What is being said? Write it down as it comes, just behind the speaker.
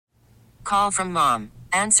Call from mom.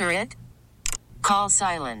 Answer it. Call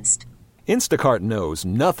silenced. Instacart knows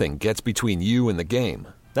nothing gets between you and the game.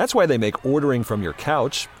 That's why they make ordering from your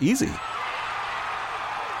couch easy.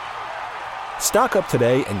 Stock up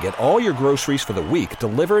today and get all your groceries for the week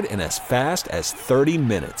delivered in as fast as 30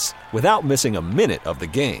 minutes without missing a minute of the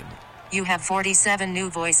game. You have 47 new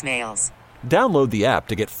voicemails. Download the app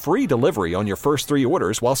to get free delivery on your first 3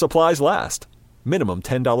 orders while supplies last. Minimum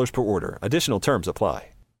 $10 per order. Additional terms apply.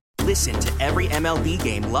 Listen to every MLB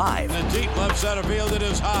game live. In the deep left center field, it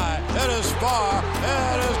is high, it is far,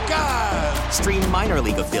 it is God. Stream minor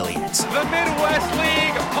league affiliates. The Midwest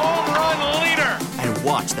League home run leader. And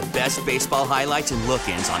watch the best baseball highlights and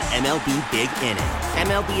look-ins on MLB Big Inning.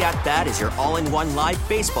 MLB At Bat is your all-in-one live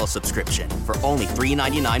baseball subscription for only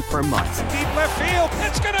 $3.99 per month. Deep left field,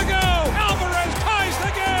 it's gonna go. Alvarez ties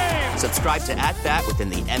the game. Subscribe to At Bat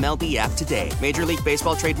within the MLB app today. Major League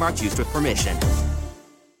Baseball trademarks used with permission.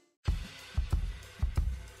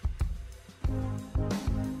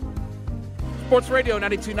 Sports Radio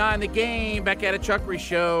 92.9 The Game, back at a Chuckery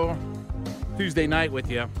Show. Tuesday night with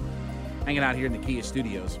you. Hanging out here in the Kia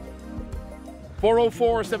Studios.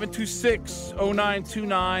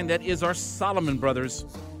 404-726-0929. That is our Solomon Brothers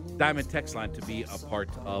Diamond text line to be a part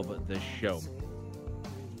of the show.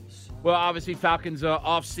 Well, obviously, Falcons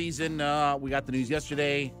off season. We got the news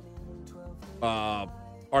yesterday.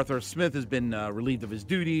 Arthur Smith has been relieved of his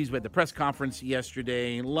duties. We had the press conference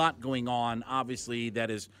yesterday. A lot going on. Obviously, that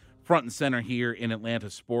is front and center here in Atlanta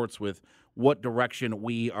sports with what direction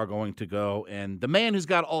we are going to go. And the man who's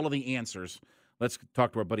got all of the answers, let's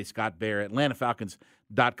talk to our buddy Scott Bear,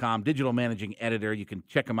 AtlantaFalcons.com, digital managing editor. You can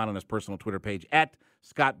check him out on his personal Twitter page, at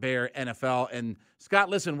Scott Bear NFL. And,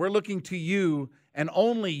 Scott, listen, we're looking to you and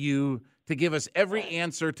only you to give us every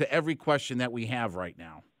answer to every question that we have right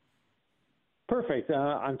now. Perfect.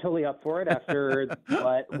 I'm totally up for it after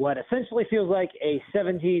what essentially feels like a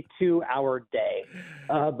 72-hour day.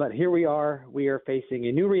 But here we are. We are facing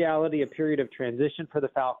a new reality, a period of transition for the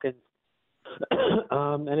Falcons.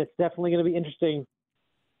 And it's definitely going to be interesting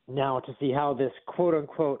now to see how this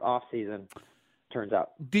quote-unquote offseason turns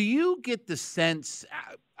out. Do you get the sense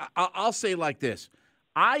 – I'll say like this.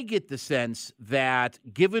 I get the sense that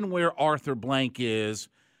given where Arthur Blank is,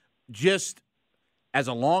 just – as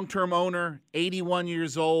a long-term owner, 81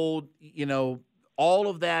 years old, you know, all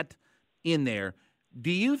of that in there,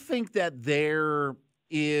 do you think that there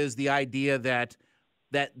is the idea that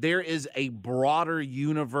there is a broader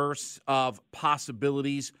universe of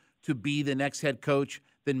possibilities to be the next head coach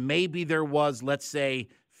than maybe there was, let's say,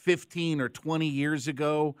 15 or 20 years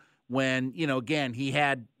ago when, you know, again, he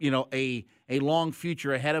had, you know, a long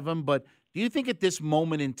future ahead of him? But do you think at this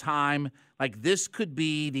moment in time, like this could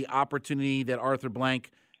be the opportunity that Arthur Blank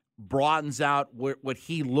broadens out what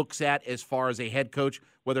he looks at as far as a head coach,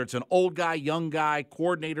 whether it's an old guy, young guy,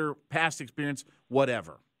 coordinator, past experience,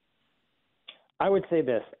 whatever? I would say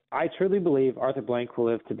this. I truly believe Arthur Blank will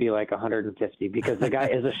live to be like 150 because the guy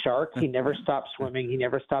is a shark. He never stops swimming. He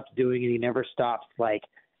never stops doing it. He never stops like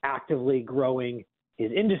actively growing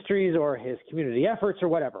his industries or his community efforts or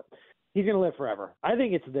whatever. He's going to live forever. I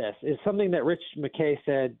think it's this. It's something that Rich McKay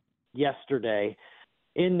said yesterday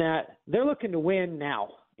in that they're looking to win now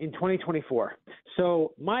in 2024.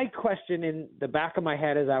 So my question in the back of my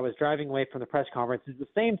head as I was driving away from the press conference is the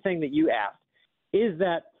same thing that you asked, is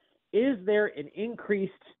there an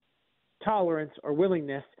increased tolerance or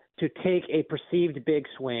willingness to take a perceived big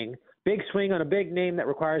swing on a big name that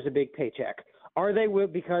requires a big paycheck? Are they will?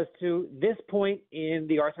 Because to this point in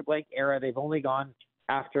the Arthur Blank era, they've only gone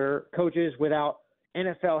after coaches without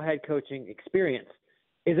NFL head coaching experience.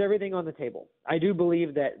 Is everything on the table? I do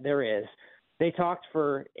believe that there is. They talked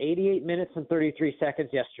for 88 minutes and 33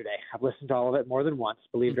 seconds yesterday. I've listened to all of it more than once,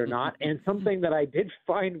 believe it or not. And something that I did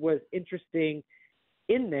find was interesting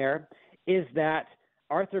in there is that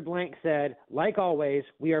Arthur Blank said, like always,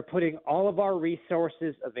 we are putting all of our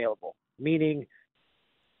resources available, meaning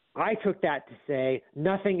I took that to say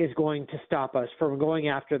nothing is going to stop us from going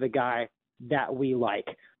after the guy that we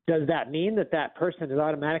like. Does that mean that that person is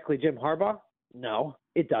automatically Jim Harbaugh? No,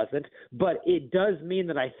 it doesn't. But it does mean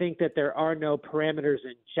that I think that there are no parameters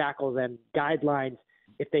and shackles and guidelines.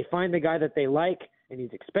 If they find the guy that they like and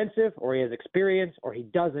he's expensive or he has experience or he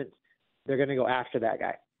doesn't, they're going to go after that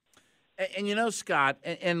guy. And you know, Scott,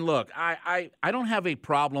 and look, I don't have a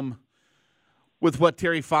problem with what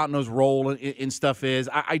Terry Fontenot's role in stuff is.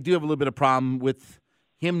 I do have a little bit of problem with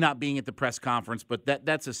him not being at the press conference, but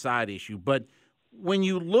that's a side issue. But when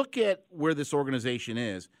you look at where this organization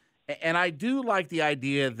is, and I do like the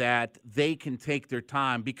idea that they can take their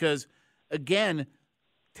time because, again,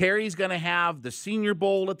 Terry's going to have the Senior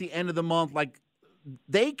Bowl at the end of the month. Like,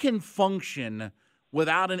 they can function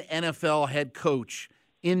without an NFL head coach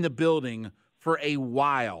in the building for a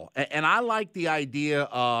while. And I like the idea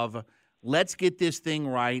of let's get this thing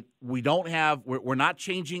right. We're not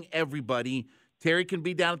changing everybody. Terry can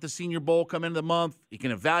be down at the Senior Bowl come into the month. He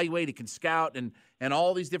can evaluate, he can scout, and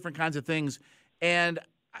all these different kinds of things. And,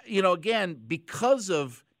 again, because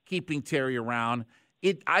of keeping Terry around,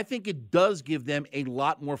 I think it does give them a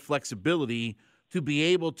lot more flexibility to be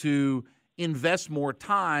able to invest more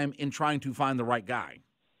time in trying to find the right guy.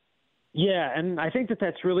 Yeah, and I think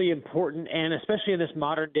that's really important, and especially in this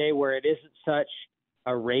modern day where it isn't such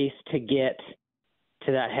a race to get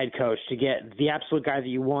to that head coach, to get the absolute guy that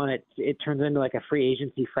you want. It turns into like a free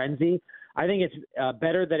agency frenzy. I think it's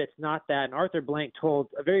better that it's not that. And Arthur Blank told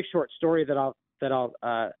a very short story that I'll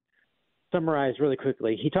summarize really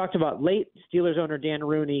quickly. He talked about late Steelers owner Dan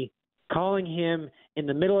Rooney calling him in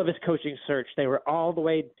the middle of his coaching search. They were all the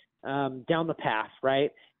way down the path,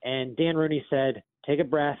 right? And Dan Rooney said, take a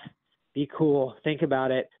breath, be cool, think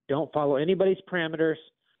about it, don't follow anybody's parameters,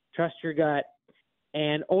 trust your gut.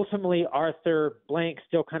 And ultimately, Arthur Blank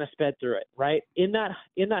still kind of sped through it, right? In that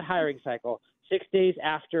hiring cycle, 6 days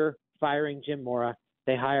after firing Jim Mora,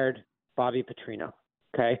 they hired Bobby Petrino,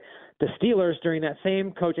 okay? The Steelers, during that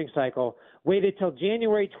same coaching cycle, waited till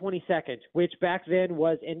January 22nd, which back then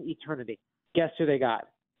was an eternity. Guess who they got?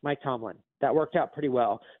 Mike Tomlin. That worked out pretty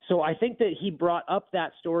well. So I think that he brought up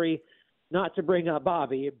that story not to bring up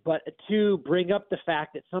Bobby, but to bring up the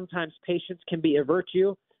fact that sometimes patience can be a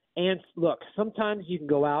virtue. And look, sometimes you can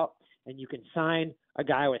go out and you can sign a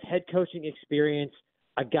guy with head coaching experience,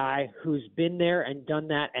 a guy who's been there and done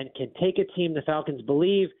that and can take a team the Falcons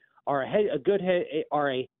believe are a head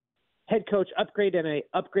coach upgrade and a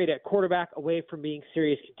upgrade at quarterback away from being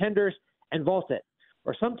serious contenders and vault it.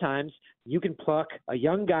 Or sometimes you can pluck a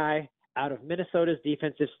young guy out of Minnesota's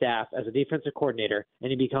defensive staff as a defensive coordinator,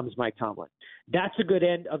 and he becomes Mike Tomlin. That's a good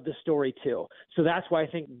end of the story, too. So that's why I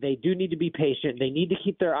think they do need to be patient. They need to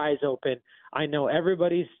keep their eyes open. I know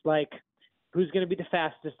everybody's like, who's going to be the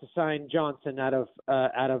fastest to sign Johnson out of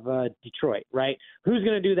Detroit, right? Who's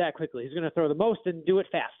going to do that quickly? Who's going to throw the most and do it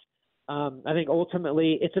fast? I think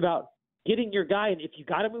ultimately it's about getting your guy, and if you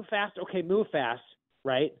got to move fast, okay, move fast,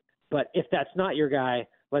 right? But if that's not your guy,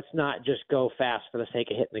 let's not just go fast for the sake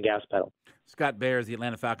of hitting the gas pedal. Scott Bears, the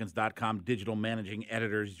AtlantaFalcons.com digital managing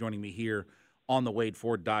editor, is joining me here on the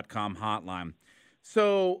WadeFord.com hotline.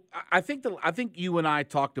 So I think you and I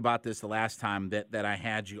talked about this the last time that I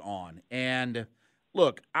had you on. And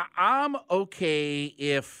look, I'm okay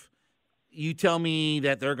if you tell me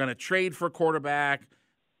that they're going to trade for a quarterback,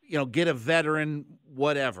 get a veteran,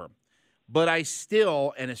 whatever. But I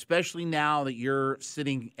still, and especially now that you're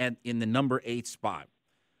sitting in the number 8 spot,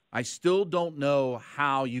 I still don't know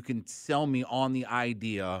how you can sell me on the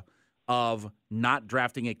idea of not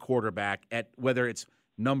drafting a quarterback at whether it's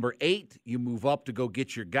number 8, you move up to go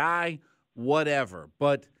get your guy, whatever.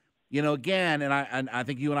 But, again, and I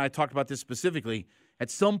think you and I talked about this specifically, at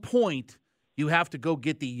some point you have to go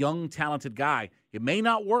get the young, talented guy. It may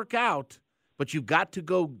not work out, but you've got to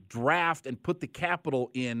go draft and put the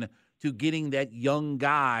capital in to getting that young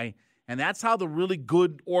guy. And that's how the really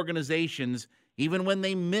good organizations, even when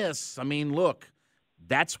they miss, look,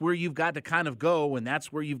 that's where you've got to kind of go, and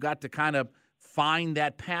that's where you've got to kind of find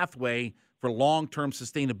that pathway for long-term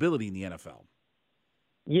sustainability in the NFL.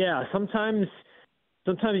 Yeah, sometimes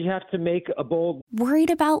you have to make a bold. Worried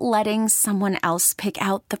about letting someone else pick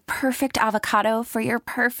out the perfect avocado for your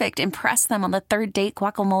perfect impress them on the third date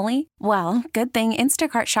guacamole? Well, good thing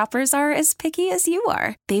Instacart shoppers are as picky as you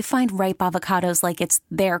are. They find ripe avocados like it's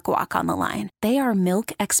their guac on the line. They are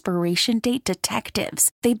milk expiration date detectives.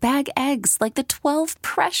 They bag eggs like the 12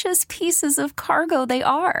 precious pieces of cargo they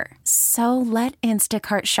are. So let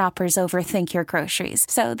Instacart shoppers overthink your groceries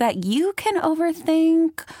so that you can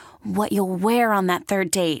overthink what you'll wear on that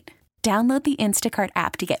third date. Download the Instacart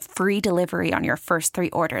app to get free delivery on your first 3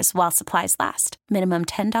 orders while supplies last. Minimum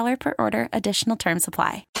 $10 per order. Additional terms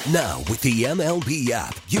apply. Now with the MLB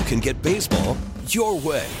app, you can get baseball your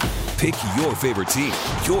way. Pick your favorite team,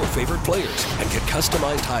 your favorite players, and get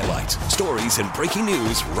customized highlights, stories, and breaking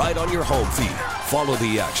news right on your home feed. Follow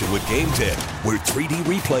the action with Game 10, where 3D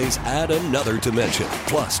replays add another dimension.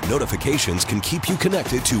 Plus, notifications can keep you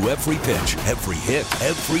connected to every pitch, every hit,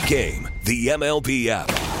 every game. The MLB app.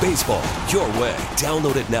 Baseball your way.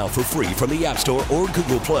 Download it now for free from the App Store or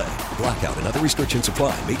Google Play. Blackout and other restrictions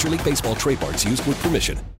apply. Major League Baseball trademarks used with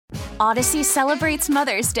permission. Odyssey celebrates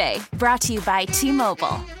Mother's Day, brought to you by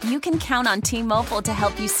T-Mobile. You can count on T-Mobile to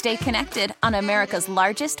help you stay connected on America's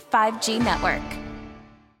largest 5G network.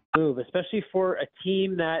 Move, especially for a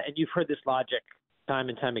team that, and you've heard this logic time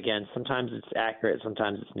and time again. Sometimes it's accurate,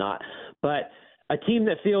 sometimes it's not. But a team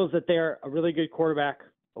that feels that they're a really good quarterback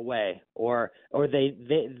away, or they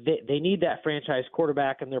need that franchise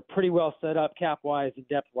quarterback and they're pretty well set up cap-wise and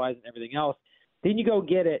depth-wise and everything else, then you go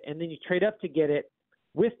get it, and then you trade up to get it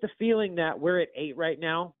with the feeling that we're at 8 right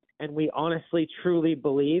now, and we honestly, truly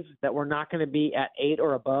believe that we're not going to be at 8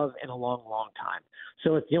 or above in a long, long time.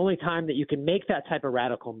 So it's the only time that you can make that type of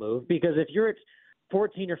radical move, because if you're at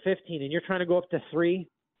 14 or 15 and you're trying to go up to 3,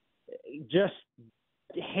 just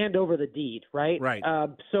hand over the deed, right? Right.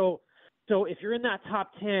 So if you're in that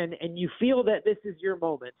top 10 and you feel that this is your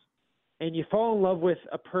moment, and you fall in love with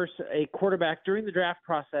a quarterback during the draft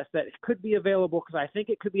process that could be available, because I think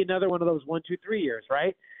it could be another one of those 1, 2, 3 years,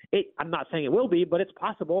 right? I'm not saying it will be, but it's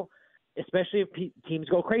possible, especially if teams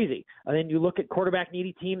go crazy. And then you look at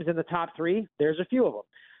quarterback-needy teams in the top 3, there's a few of them.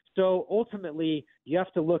 So ultimately, you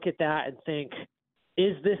have to look at that and think,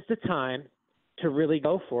 is this the time to really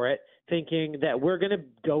go for it, thinking that we're going to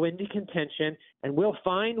go into contention and we'll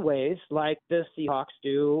find ways like the Seahawks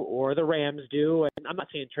do or the Rams do. And I'm not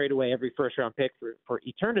saying trade away every first-round pick for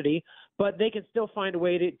eternity, but they can still find a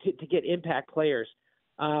way to get impact players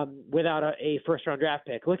without a first-round draft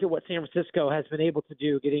pick. Look at what San Francisco has been able to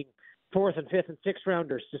do, getting 4th and 5th and 6th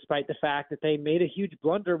rounders, despite the fact that they made a huge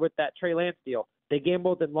blunder with that Trey Lance deal. They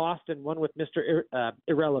gambled and lost and won with Mr.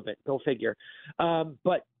 Irrelevant. Go figure.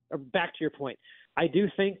 But back to your point, I do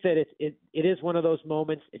think that it is one of those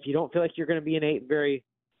moments. If you don't feel like you're going to be an 8 very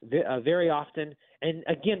often, and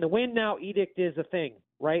again, the win now edict is a thing,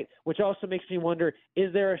 right? Which also makes me wonder: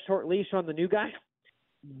 is there a short leash on the new guy?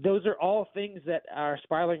 Those are all things that are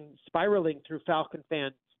spiraling through Falcon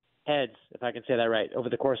fans' heads, if I can say that right, over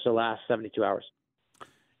the course of the last 72 hours.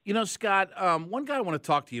 You know, Scott, one guy I want to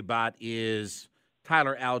talk to you about is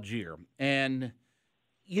Tyler Algier, and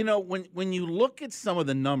you know, when you look at some of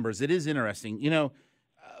the numbers, it is interesting. You know,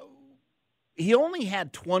 he only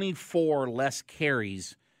had 24 less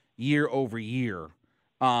carries year over year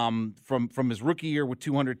from his rookie year with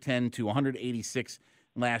 210 to 186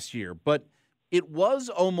 last year. But it was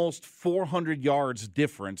almost 400 yards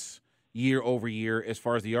difference year over year as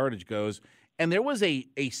far as the yardage goes. And there was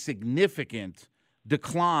a significant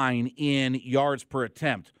decline in yards per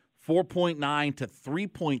attempt, 4.9 to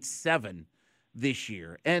 3.7 this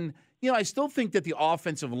year. And, you know, I still think that the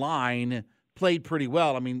offensive line played pretty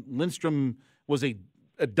well. I mean, Lindstrom was a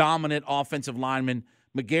dominant offensive lineman.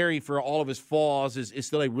 McGarry, for all of his flaws, is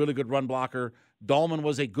still a really good run blocker. Dahlman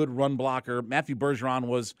was a good run blocker. Matthew Bergeron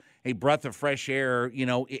was a breath of fresh air, you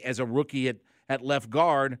know, as a rookie at left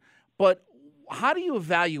guard. But how do you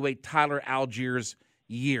evaluate Tyler Algier's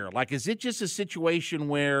year? Like, is it just a situation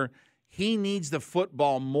where he needs the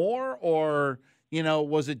football more, or, you know,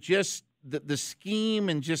 was it just the scheme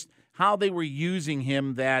and just how they were using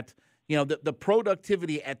him that, you know, the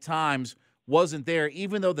productivity at times wasn't there,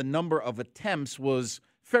 even though the number of attempts was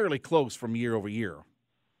fairly close from year over year?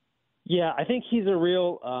 Yeah, I think he's a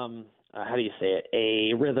real, how do you say it,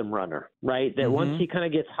 a rhythm runner, right? That once he kind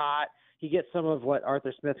of gets hot, he gets some of what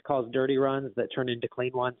Arthur Smith calls dirty runs that turn into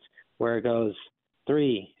clean ones, where it goes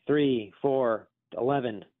 3, 3, 4,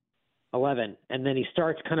 11, 11, and then he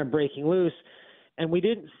starts kind of breaking loose. And we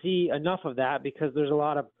didn't see enough of that because there's a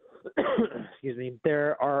lot of,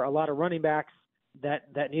 there are a lot of running backs that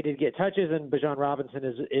needed to get touches, and Bijan Robinson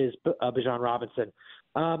is Bijan Robinson.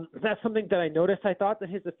 That's something that I noticed. I thought that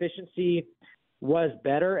his efficiency was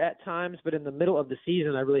better at times, but in the middle of the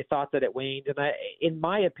season, I really thought that it waned. And in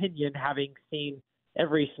my opinion, having seen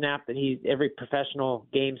every professional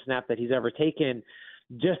game snap that he's ever taken,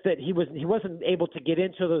 just that he wasn't able to get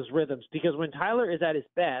into those rhythms, because when Tyler is at his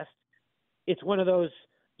best, it's one of those,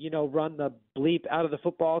 you know, run the bleep out of the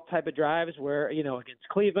football type of drives where, you know, against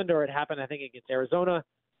Cleveland, or it happened, I think, against Arizona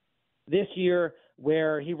this year,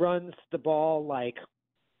 where he runs the ball like,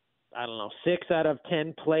 I don't know, 6 out of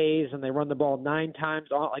 10 plays, and they run the ball 9 times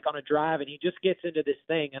on a drive, and he just gets into this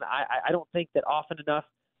thing. And I don't think that often enough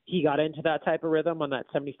he got into that type of rhythm on that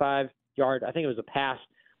 75-yard, I think it was a pass.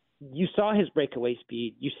 You saw his breakaway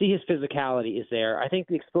speed. You see his physicality is there. I think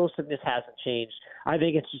the explosiveness hasn't changed. I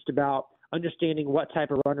think it's just about understanding what type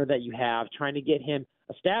of runner that you have, trying to get him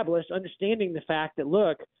established, understanding the fact that,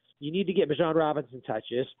 look, you need to get Bijan Robinson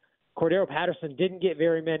touches. Cordero Patterson didn't get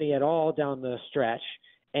very many at all down the stretch.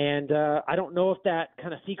 And I don't know if that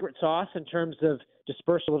kind of secret sauce in terms of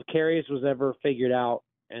dispersal of carries was ever figured out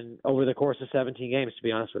and over the course of 17 games, to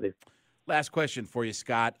be honest with you. Last question for you,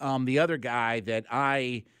 Scott. The other guy that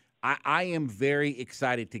I am very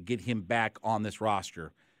excited to get him back on this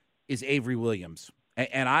roster is Avery Williams.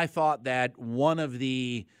 And I thought that one of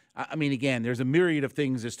the – I mean, again, there's a myriad of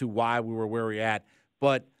things as to why we were where we're at,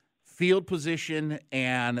 but field position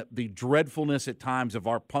and the dreadfulness at times of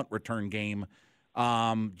our punt return game,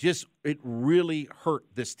 it really hurt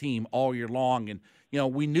this team all year long. And,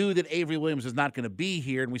 we knew that Avery Williams was not going to be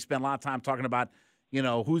here, and we spent a lot of time talking about,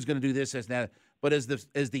 who's going to do this, and that. But as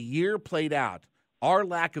the year played out, our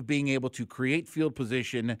lack of being able to create field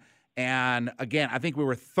position, and, again, I think we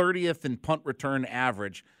were 30th in punt return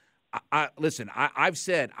average. I've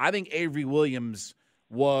said I think Avery Williams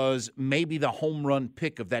was maybe the home run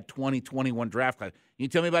pick of that 2021 draft class. You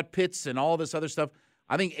tell me about Pitts and all this other stuff.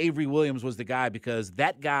 I think Avery Williams was the guy because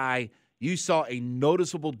that guy, you saw a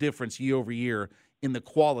noticeable difference year over year in the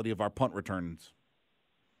quality of our punt returns.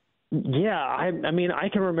 Yeah, I mean, I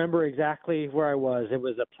can remember exactly where I was. It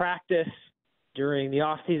was a practice during the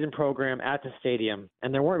off-season program at the stadium,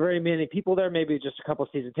 and there weren't very many people there, maybe just a couple of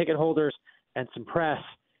season ticket holders and some press.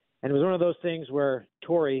 And it was one of those things where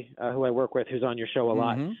Tori, who I work with, who's on your show a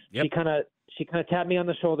lot, Yep. she kind of tapped me on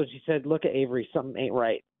the shoulder. She said, "Look at Avery, something ain't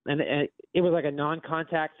right." And it was like a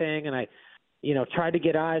non-contact thing, and I, tried to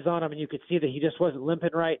get eyes on him, and you could see that he just wasn't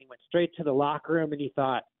limping right. He went straight to the locker room, and he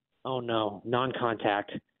thought, "Oh no,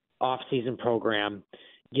 non-contact, off-season program."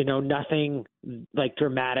 Nothing like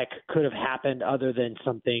dramatic could have happened other than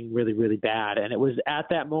something really, really bad. And it was at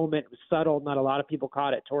that moment, it was subtle. Not a lot of people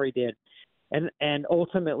caught it. Tori did. And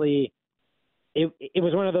ultimately, it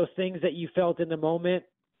was one of those things that you felt in the moment,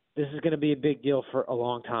 this is going to be a big deal for a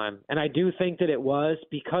long time. And I do think that it was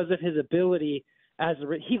because of his ability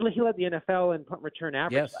he led the NFL in punt return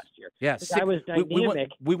average last year. Yes. The guy was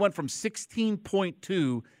dynamic. We went from 16.2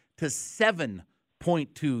 to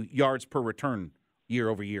 7.2 yards per return year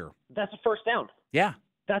over year. That's a first down. Yeah.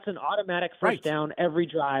 That's an automatic first down every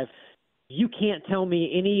drive. You can't tell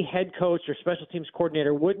me any head coach or special teams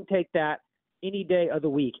coordinator wouldn't take that any day of the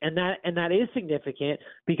week. And that is significant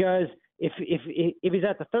because if he's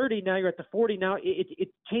at the 30, now you're at the 40, now it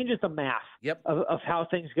changes the math of how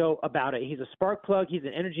things go about it. He's a spark plug. He's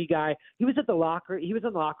an energy guy. He was in the locker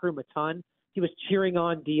room a ton. He was cheering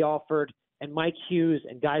on D. Alford and Mike Hughes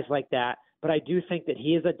and guys like that. But I do think that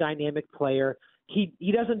he is a dynamic player.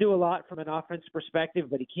 He doesn't do a lot from an offense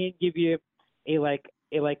perspective, but he can give you a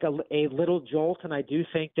little jolt. And I do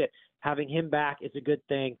think that having him back is a good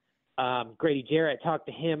thing. Grady Jarrett, talked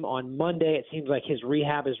to him on Monday. It seems like his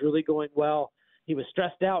rehab is really going well. He was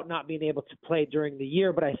stressed out not being able to play during the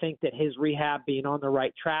year, but I think that his rehab being on the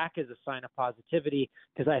right track is a sign of positivity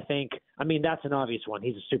because that's an obvious one.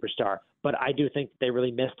 He's a superstar, but I do think that they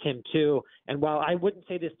really missed him too. And while I wouldn't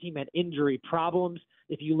say this team had injury problems,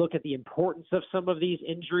 if you look at the importance of some of these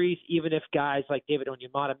injuries, even if guys like David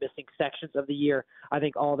Onyemata missing sections of the year, I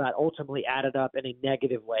think all that ultimately added up in a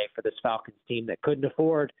negative way for this Falcons team that couldn't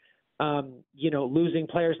afford losing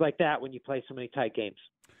players like that when you play so many tight games.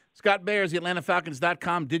 Scott Bair is the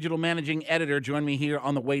AtlantaFalcons.com digital managing editor. Join me here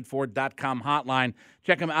on the WadeFord.com hotline.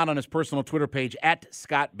 Check him out on his personal Twitter page,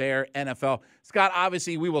 @ScottBairNFL. Scott,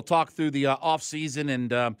 obviously, we will talk through the offseason,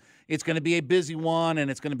 and it's going to be a busy one,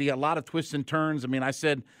 and it's going to be a lot of twists and turns. I mean, I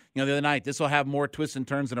said, the other night, this will have more twists and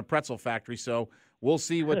turns than a pretzel factory, so we'll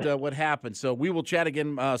see what happens. So we will chat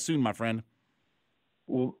again soon, my friend.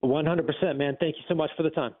 100%, man. Thank you so much for the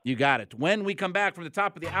time. You got it. When we come back from the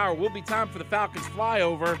top of the hour, will be time for the Falcons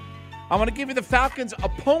flyover. I want to give you the Falcons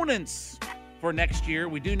opponents for next year.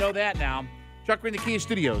 We do know that now. Chuck Green, the Kia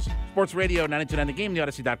Studios, Sports Radio 92.9 The Game, the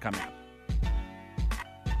Odyssey.com app.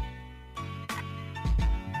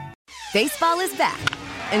 Baseball is back,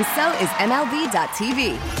 and so is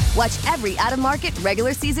MLB.tv. Watch every out-of-market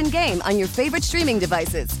regular season game on your favorite streaming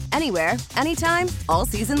devices, anywhere, anytime, all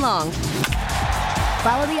season long.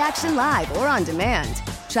 Follow the action live or on demand.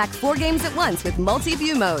 Track 4 games at once with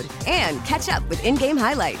multi-view mode and catch up with in-game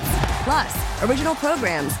highlights. Plus, original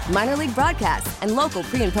programs, minor league broadcasts, and local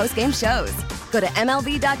pre- and post-game shows. Go to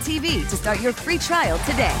MLB.tv to start your free trial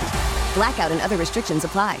today. Blackout and other restrictions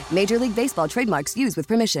apply. Major League Baseball trademarks used with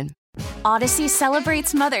permission. Odyssey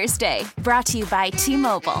celebrates Mother's Day, brought to you by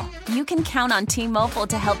T-Mobile. You can count on T-Mobile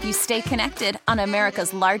to help you stay connected on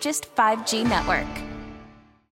America's largest 5G network.